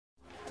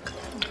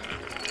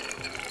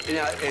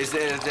Yeah, is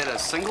that a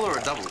single or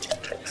a double?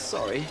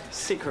 Sorry,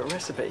 secret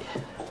recipe.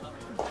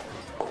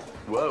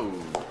 Whoa.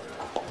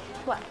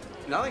 What?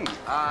 Nothing.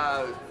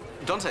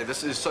 Dante,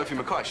 this is Sophie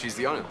McCoy. She's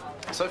the owner.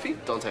 Sophie,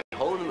 Dante,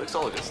 Holland, the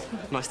mixologist.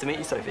 Nice to meet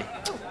you, Sophie.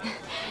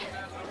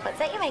 What's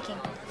that you're making?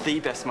 The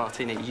best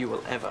martini you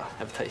will ever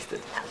have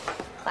tasted. Oh,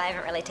 well, I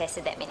haven't really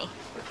tasted that many.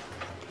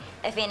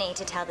 If any,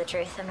 to tell the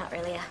truth, I'm not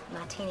really a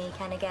martini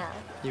kind of gal.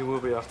 You will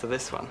be after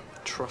this one.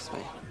 Trust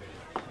me.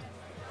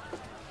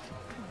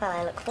 Well,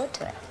 I look forward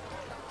to it.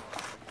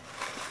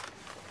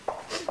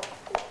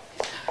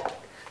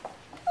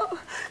 Oh,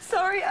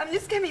 sorry, I'm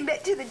just coming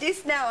back to the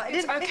desk now.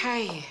 It's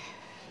okay.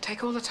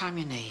 Take all the time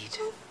you need.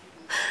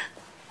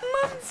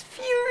 Mum's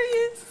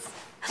furious.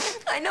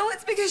 I know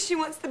it's because she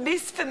wants the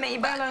best for me,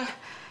 but... Bella,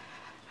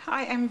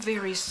 I am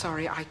very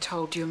sorry I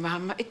told you,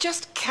 Mum. It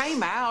just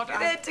came out. It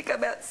had to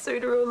come out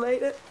sooner or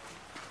later.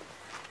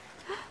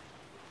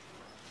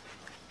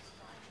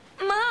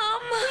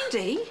 Mum!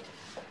 Wendy?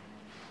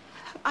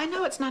 I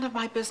know it's none of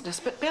my business,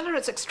 but Bella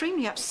is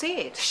extremely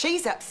upset.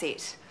 She's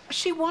upset.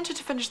 She wanted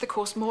to finish the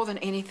course more than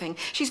anything.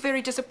 She's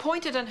very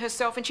disappointed in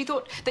herself, and she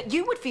thought that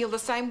you would feel the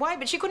same way,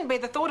 but she couldn't bear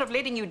the thought of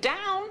letting you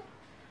down.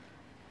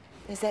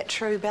 Is that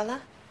true,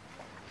 Bella?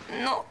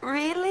 Not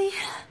really.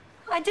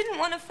 I didn't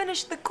want to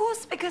finish the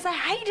course because I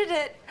hated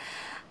it.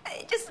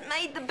 I just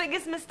made the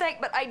biggest mistake,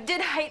 but I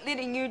did hate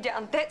letting you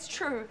down. That's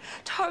true.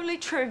 Totally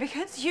true,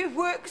 because you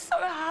work so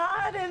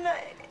hard and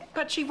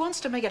But she wants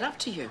to make it up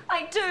to you.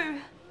 I do.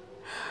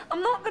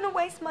 I'm not going to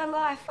waste my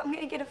life. I'm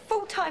going to get a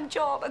full-time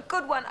job, a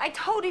good one. I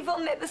told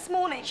Yvonne that this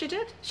morning. She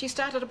did. She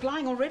started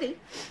applying already.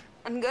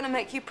 I'm going to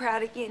make you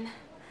proud again.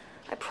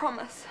 I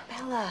promise.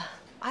 Bella,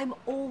 I'm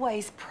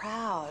always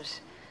proud.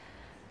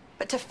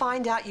 But to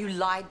find out you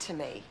lied to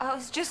me. I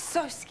was just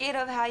so scared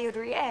of how you'd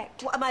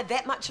react. What, am I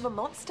that much of a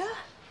monster?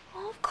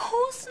 Oh, of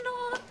course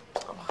not.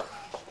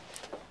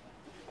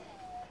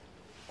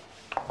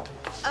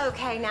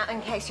 Okay, now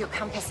in case your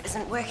compass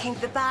isn't working,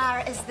 the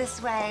bar is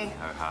this way.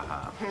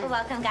 Well,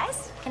 welcome,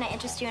 guys. Can I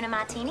interest you in a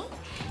martini?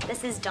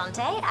 This is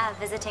Dante, our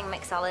visiting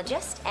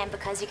mixologist, and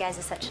because you guys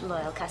are such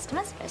loyal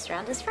customers, first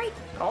round is free.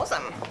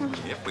 Awesome.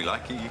 If we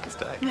like you, you can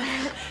stay.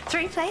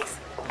 3, please.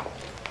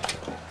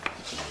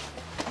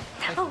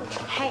 Oh,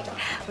 hey,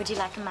 would you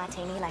like a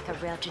martini, like a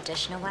real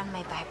traditional one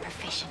made by a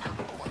professional?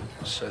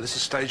 So this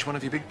is stage one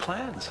of your big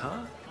plans,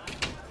 huh?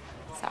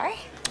 Sorry?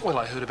 Well,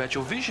 I heard about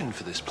your vision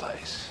for this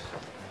place.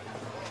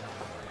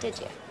 Did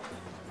you?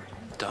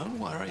 Don't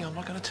worry, I'm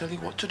not going to tell you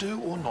what to do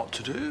or not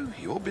to do.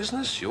 Your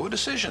business, your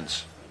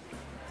decisions.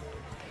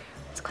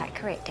 It's quite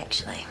correct,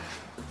 actually.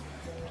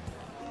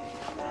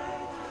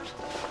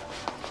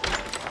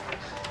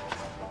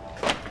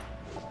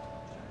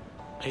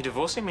 Are you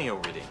divorcing me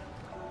already?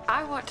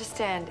 I want to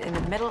stand in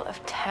the middle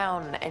of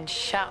town and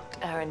shout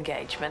our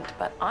engagement,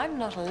 but I'm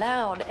not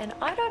allowed, and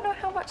I don't know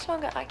how much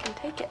longer I can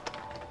take it.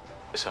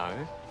 So?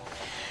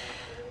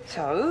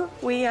 So,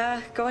 we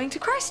are going to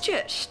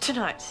Christchurch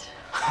tonight.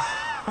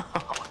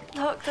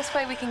 Look, this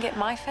way we can get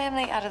my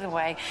family out of the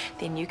way.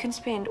 Then you can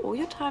spend all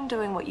your time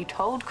doing what you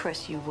told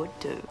Chris you would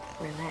do.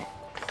 Relax.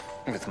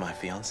 With my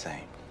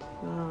fiancé.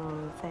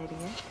 Oh, say it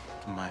again.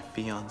 My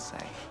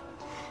fiancé.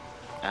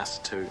 Us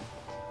two,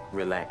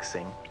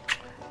 relaxing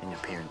in your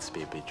parents'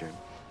 spare bedroom.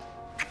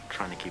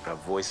 Trying to keep our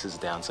voices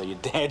down so your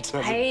dad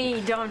doesn't... Hey,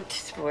 don't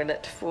spoil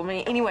it for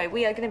me. Anyway,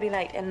 we are going to be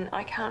late, and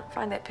I can't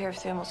find that pair of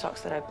thermal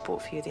socks that I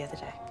bought for you the other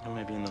day. Or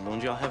maybe in the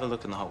laundry. I'll have a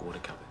look in the hot water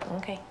cupboard.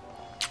 Okay.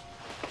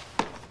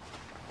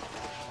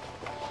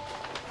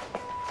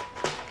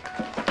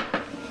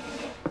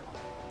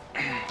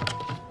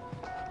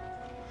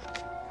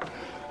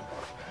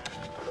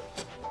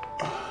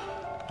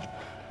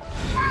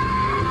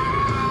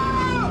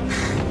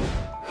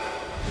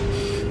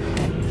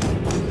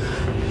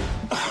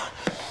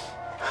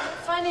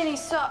 Any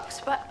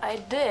socks, but I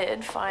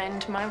did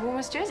find my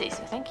warmest jersey,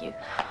 so thank you.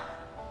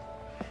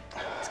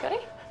 Scotty?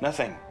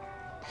 Nothing.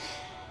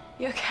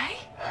 You okay?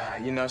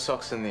 You know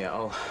socks in there.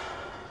 I'll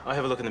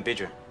have a look in the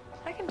bedroom.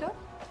 I can do it.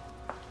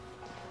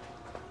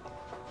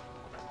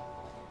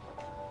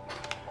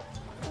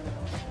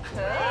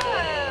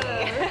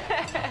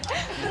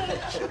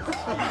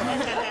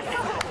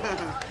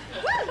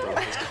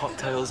 These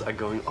cocktails are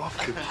going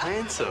off the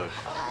plan, so.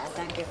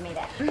 Don't give me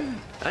that.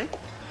 Hey?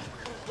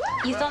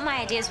 You thought my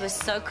ideas were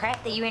so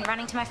crap that you went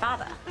running to my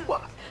father.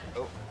 What?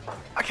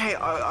 Okay,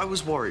 I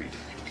was worried.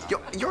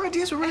 Your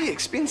ideas were really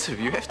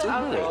expensive, you have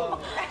to admit.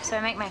 So I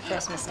make my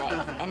first mistake,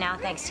 and now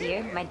thanks to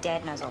you, my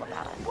dad knows all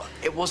about it.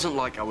 It wasn't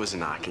like I was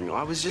narking,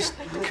 I was just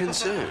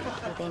concerned.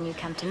 Well, then you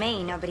come to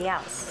me, nobody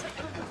else.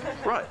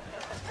 Right.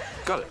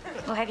 Got it.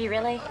 Well, have you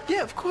really?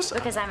 Yeah, of course.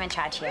 Because I'm in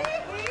charge here.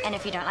 And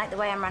if you don't like the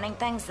way I'm running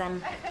things,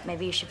 then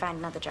maybe you should find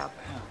another job.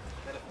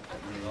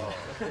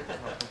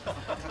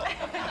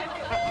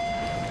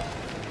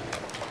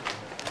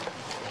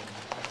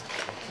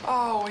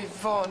 Oh,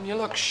 Yvonne, you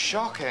look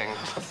shocking.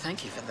 Oh,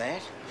 thank you for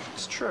that.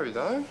 It's true,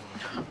 though.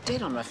 I'm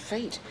dead on my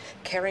feet.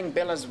 Carrying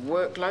Bella's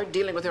workload,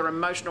 dealing with her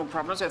emotional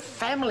problems, her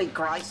family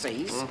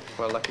crises.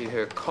 Well, lucky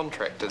her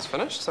contract is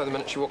finished, so the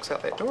minute she walks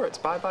out that door, it's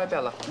bye-bye,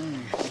 Bella.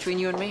 Between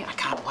you and me, I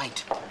can't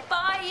wait.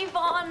 Bye,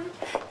 Yvonne.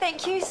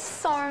 Thank you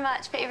so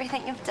much for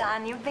everything you've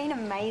done. You've been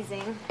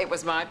amazing. It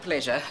was my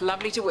pleasure.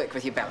 Lovely to work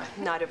with you, Bella.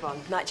 Night, Yvonne.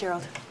 Night,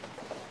 Gerald.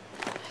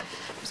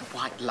 It was a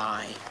white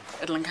lie.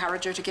 It'll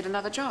encourage her to get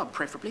another job,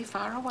 preferably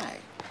far away.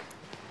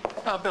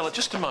 Bella,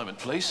 just a moment,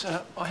 please.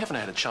 I haven't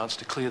had a chance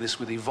to clear this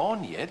with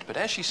Yvonne yet, but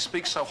as she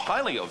speaks so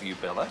highly of you,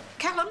 Bella...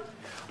 Callum?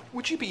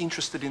 Would you be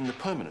interested in the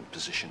permanent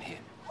position here?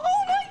 Oh,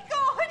 my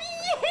God,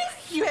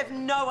 yes! You have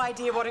no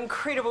idea what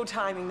incredible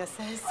timing this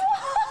is.